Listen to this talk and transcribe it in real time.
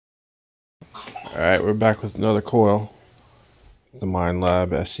Alright, we're back with another coil. The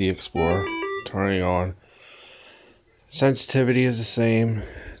Minelab SC Explorer. Turning on. Sensitivity is the same.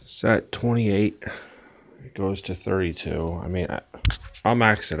 It's at 28. It goes to 32. I mean, I'll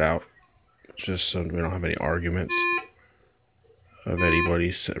max it out. Just so we don't have any arguments of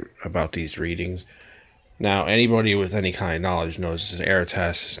anybody about these readings. Now, anybody with any kind of knowledge knows it's an air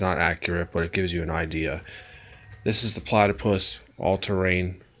test. It's not accurate, but it gives you an idea. This is the platypus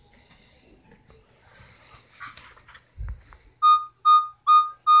all-terrain.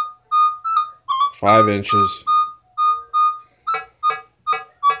 Five inches,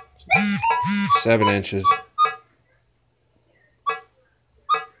 7 inches,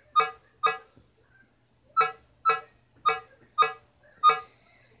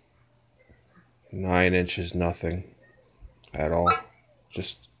 9 inches, nothing at all,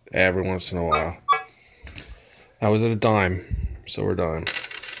 just every once in a while. That was at a dime, so we're dime,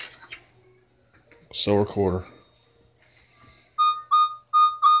 so we're quarter,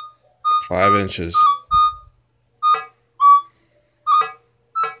 5 inches,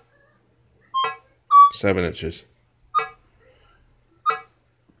 7 inches.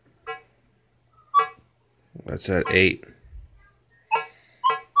 That's at 8.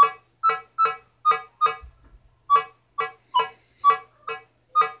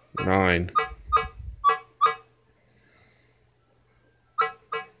 9.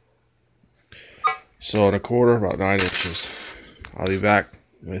 So in a quarter, about 9 inches. I'll be back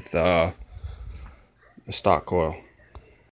with the stock coil.